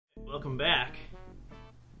welcome back.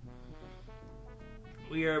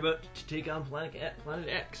 We are about to take on Planet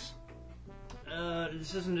X.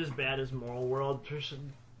 This isn't as bad as Moral World.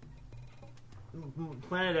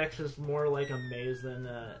 Planet X is more like a maze than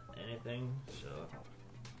anything, so...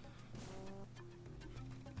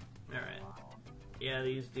 Alright. Yeah,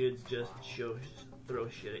 these dudes just throw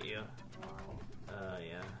shit at you.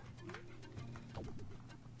 Yeah.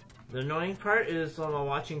 The annoying part is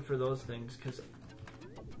watching for those things, because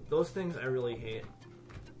those things I really hate.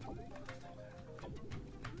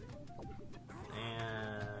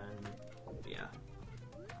 And yeah.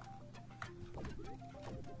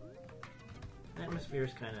 The atmosphere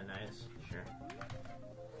is kind of nice, sure.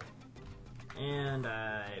 And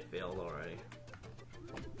I failed already.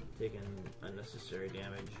 Taking unnecessary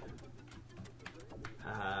damage.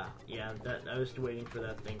 Yeah, I was waiting for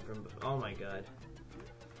that thing from... Oh my god.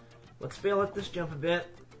 Let's fail at this jump a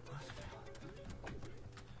bit.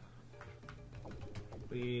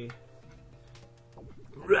 We...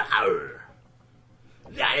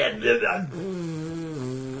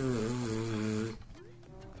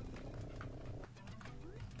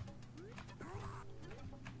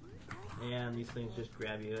 And these things just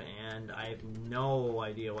grab you, and I have no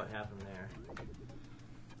idea what happened there.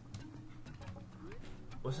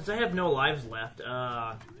 Well, since I have no lives left,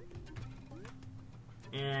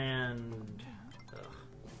 and... Ugh.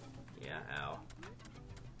 Yeah, ow.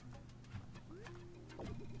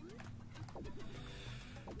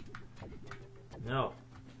 No.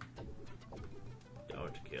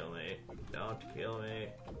 Don't kill me. Don't kill me.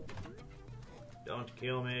 Don't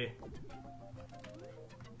kill me.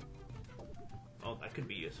 Oh, that could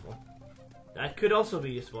be useful. That could also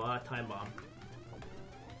be useful. Time bomb.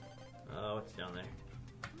 Oh, what's down there?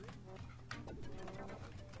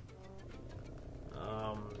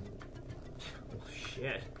 Oh,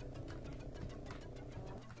 shit.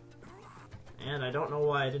 And I don't know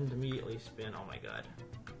why I didn't immediately spin. Oh my god.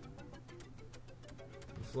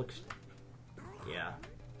 This looks... Yeah.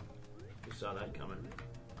 You saw that coming.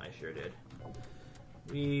 I sure did.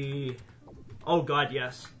 Oh god,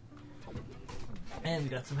 yes. And we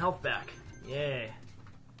got some health back. Yay.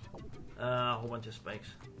 A whole bunch of spikes.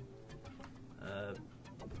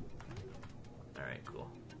 Alright, cool.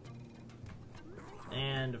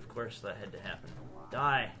 And, of course, that had to happen.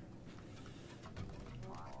 Die!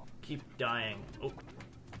 Keep dying. Oh,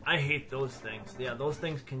 I hate those things. Yeah, those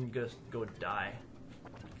things can just go die.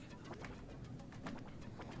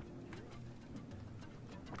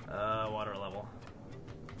 Water level.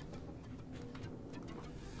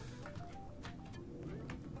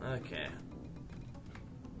 Okay.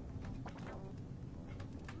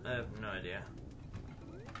 I have no idea.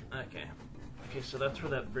 Okay. Okay, so that's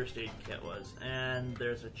where that first aid kit was. And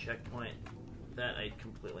there's a checkpoint that I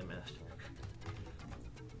completely missed.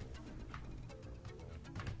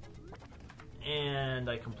 And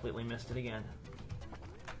I completely missed it again.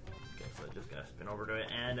 Okay, so I just gotta spin over to it.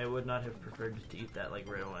 And I would not have preferred to eat that, like,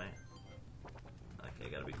 right away. Okay,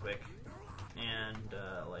 gotta be quick. And,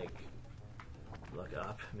 like... look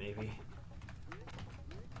up, maybe.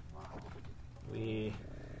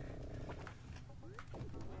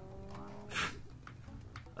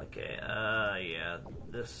 Okay, yeah,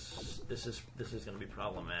 this is gonna be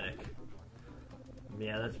problematic.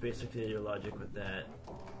 Yeah, that's basically your logic with that.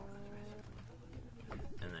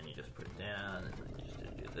 And then you just put it down, and then you just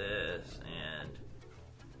do this, and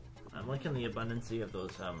I'm liking the abundancy of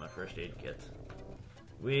those first aid kits.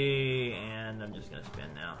 And I'm just gonna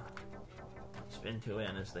spin now. Spin to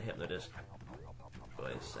in, as the hypnotist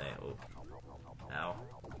boys say. Oh, ow.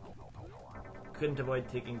 Couldn't avoid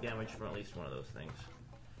taking damage from at least one of those things.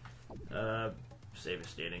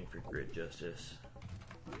 Devastating for grid justice.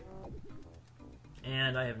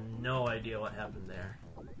 And I have no idea what happened there.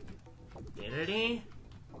 Did he?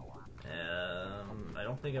 I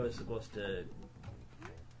don't think I was supposed to...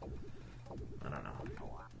 I don't know.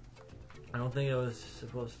 I don't think I was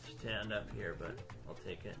supposed to end up here, but I'll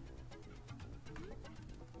take it.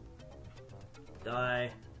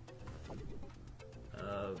 Die.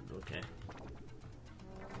 Okay.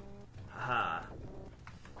 Haha.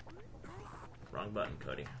 Wrong button,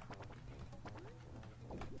 Cody.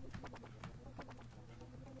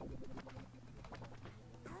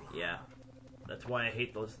 Yeah. That's why I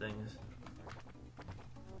hate those things.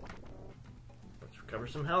 Let's recover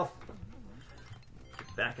some health.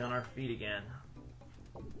 Get back on our feet again.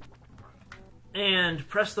 And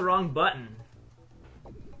press the wrong button.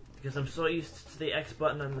 Because I'm so used to the X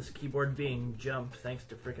button on this keyboard being jump, thanks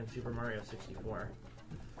to frickin' Super Mario 64.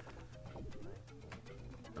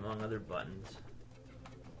 Among other buttons.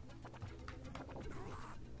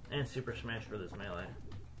 And Super Smash Bros. Melee.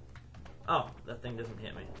 Oh, that thing doesn't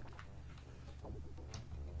hit me.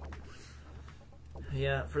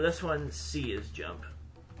 Yeah, for this one, C is jump.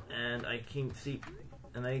 And I keep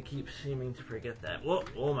seeming to forget that. Whoa,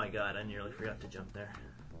 oh my god, I nearly forgot to jump there.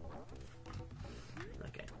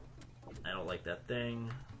 Okay. I don't like that thing.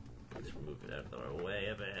 Let's move it out of the way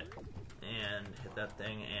a bit. And hit that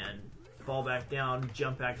thing and fall back down,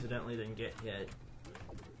 jump accidentally, then get hit.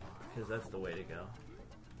 Because that's the way to go.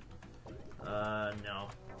 No.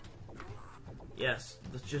 Yes,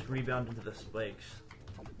 let's just rebound into the spikes.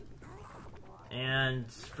 And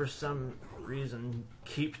for some reason,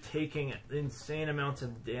 keep taking insane amounts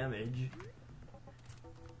of damage.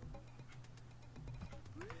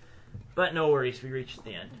 But no worries, we reached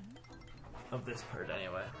the end of this part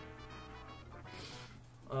anyway.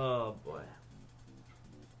 Oh boy.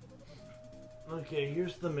 Okay,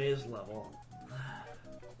 here's the maze level.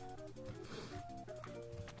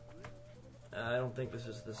 I don't think this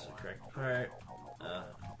is the correct part.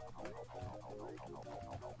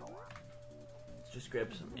 Let's just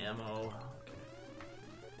grab some ammo.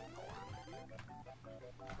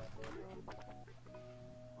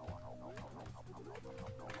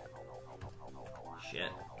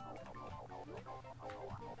 Shit.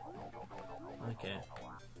 Okay.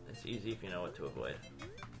 It's easy if you know what to avoid.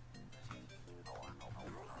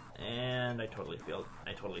 And I totally failed.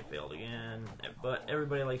 I totally failed again. But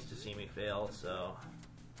everybody likes to see me fail, so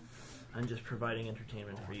I'm just providing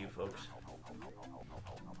entertainment for you folks.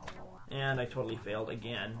 And I totally failed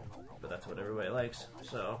again, but that's what everybody likes,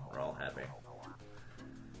 so we're all happy.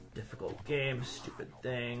 Difficult games, stupid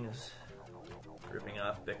things, ripping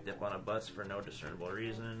off Big Dip on a bus for no discernible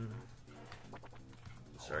reason.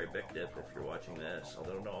 Sorry, Big Dip, if you're watching this,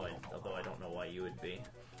 although I don't know why you would be.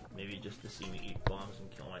 Maybe just to see me eat bombs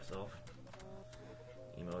and kill myself.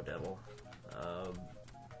 Emo devil.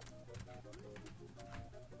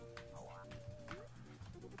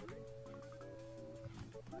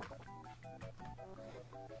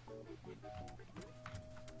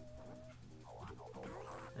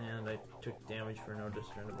 And I took damage for no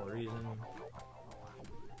discernible reason.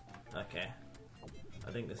 Okay.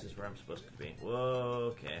 I think this is where I'm supposed to be.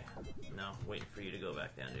 Whoa, okay. No, waiting for you to go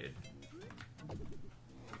back down, dude.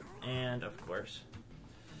 And, of course,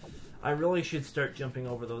 I really should start jumping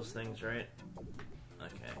over those things, right?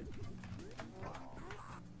 Okay.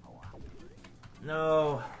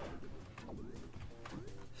 No!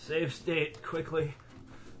 Save state, quickly.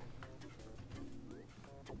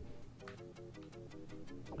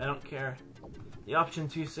 I don't care. The option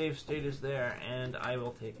to save state is there, and I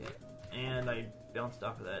will take it. And I bounced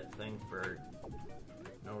off of that thing for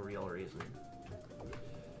no real reason.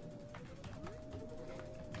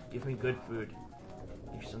 Give me good food,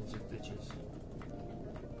 you sons of bitches.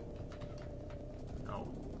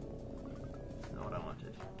 No. That's not what I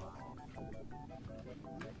wanted.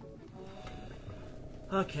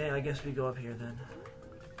 Okay, I guess we go up here then.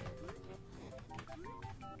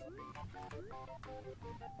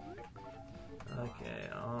 Okay,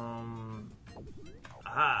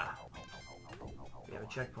 aha! We have a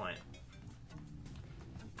checkpoint.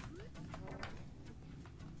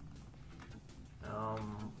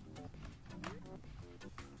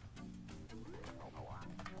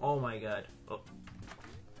 Oh my god. Oh.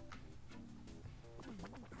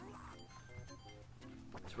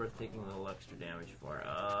 It's worth taking a little extra damage for.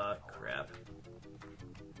 Crap.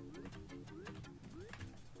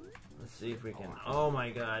 Let's see if we can. Oh my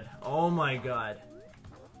god. Oh my god.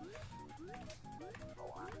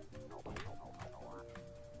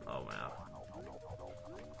 Oh wow.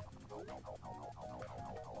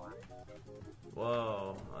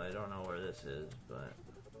 Whoa. I don't know where this is, but.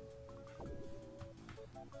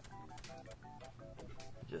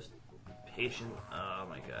 Just patient. Oh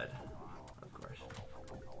my god. Of course.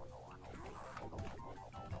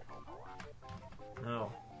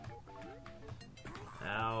 No.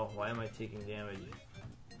 Ow. Why am I taking damage?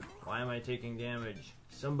 Why am I taking damage?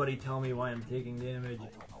 Somebody tell me why I'm taking damage.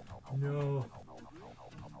 No.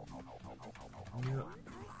 No.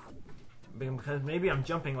 Because maybe I'm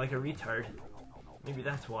jumping like a retard. Maybe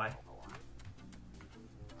that's why.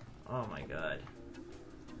 Oh my god.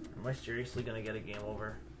 Am I seriously gonna get a game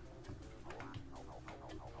over?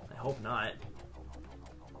 I hope not.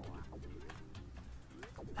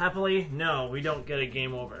 Happily, no, we don't get a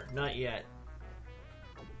game over. Not yet.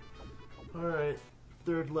 Alright,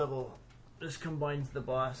 third level. This combines the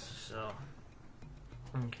boss, so...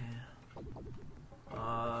 Okay.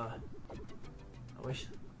 I wish...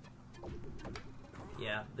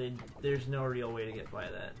 Yeah, there's no real way to get by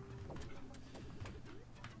that.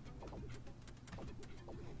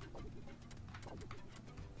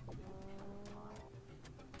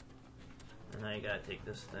 And now you gotta take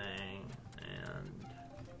this thing and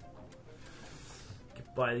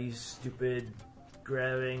get by these stupid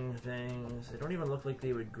grabbing things. They don't even look like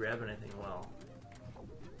they would grab anything well.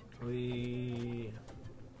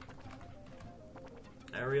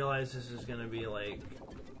 I realize this is gonna be like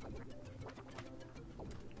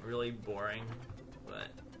really boring, but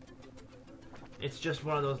it's just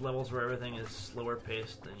one of those levels where everything is slower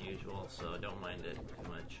paced than usual, so don't mind it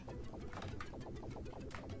too much.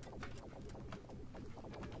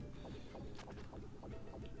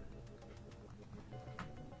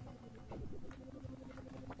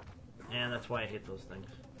 And that's why I hate those things.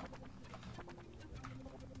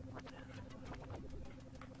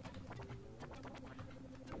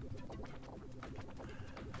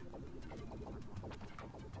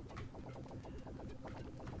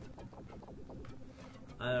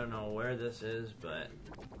 I don't know where this is, but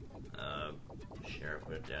sure,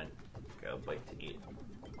 put it down. Go bite to eat.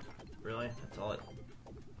 Really? That's all it...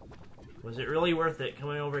 Was it really worth it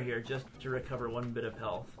coming over here just to recover one bit of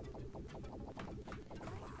health?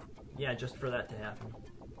 Yeah, just for that to happen.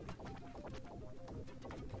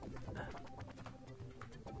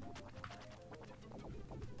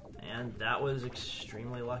 And that was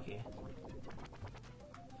extremely lucky.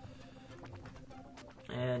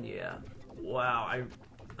 And yeah. Wow, I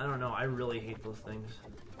don't know, I really hate those things.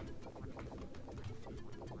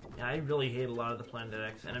 Yeah, I really hate a lot of the Planet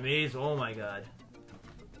X enemies, oh my god.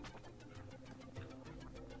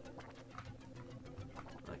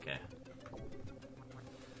 Okay.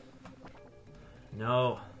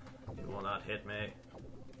 No, you will not hit me.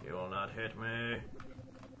 You will not hit me.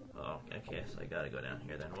 Oh, okay, so I gotta go down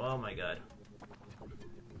here then. Oh my god.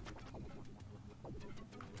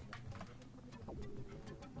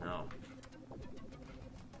 No.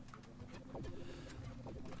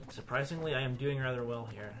 Surprisingly, I am doing rather well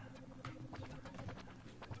here.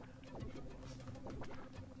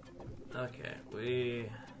 Okay,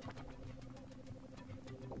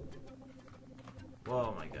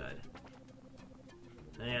 whoa, my god.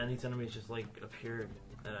 Man, these enemies just like appeared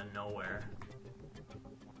out of nowhere.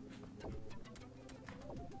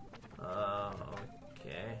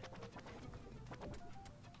 Okay.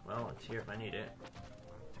 Well, it's here if I need it.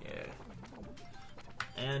 Yeah.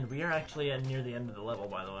 And we are actually near the end of the level,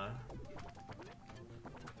 by the way.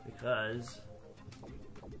 Because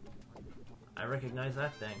I recognize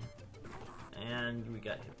that thing. And we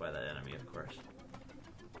got hit by that enemy, of course.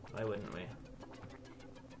 Why wouldn't we?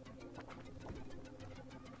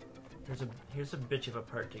 Here's a bitch of a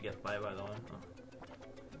part to get by the way. Oh.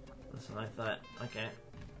 Listen, I thought, okay.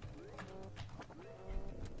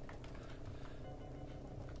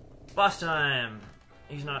 Boss time!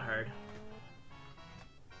 He's not hard.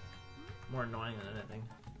 More annoying than anything.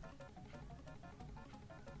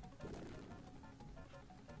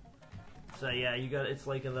 So yeah, it's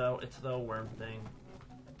like it's the worm thing.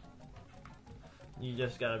 You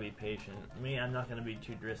just gotta be patient. Me, I'm not gonna be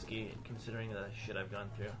too risky considering the shit I've gone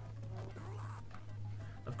through.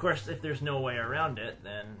 Of course, if there's no way around it,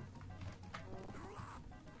 then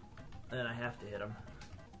I have to hit him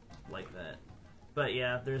like that. But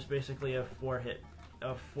yeah, there's basically a four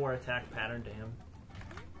attack pattern to him.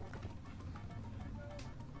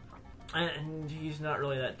 And he's not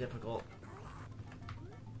really that difficult.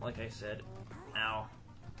 Like I said. Ow.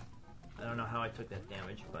 I don't know how I took that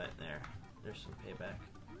damage, but there's some payback.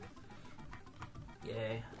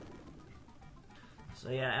 Yay. So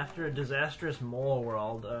yeah, after a disastrous mole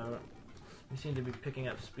world, we seem to be picking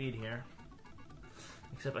up speed here.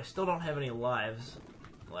 Except I still don't have any lives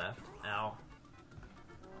left. Ow.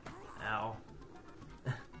 Ow.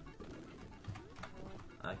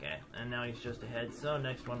 Okay, and now he's just ahead, so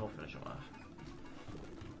next one we'll finish him off.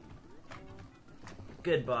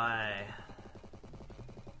 Goodbye.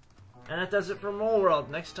 And that does it for Mole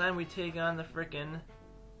World. Next time we take on the frickin'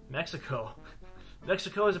 Mexico.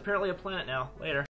 Mexico is apparently a planet now. Later.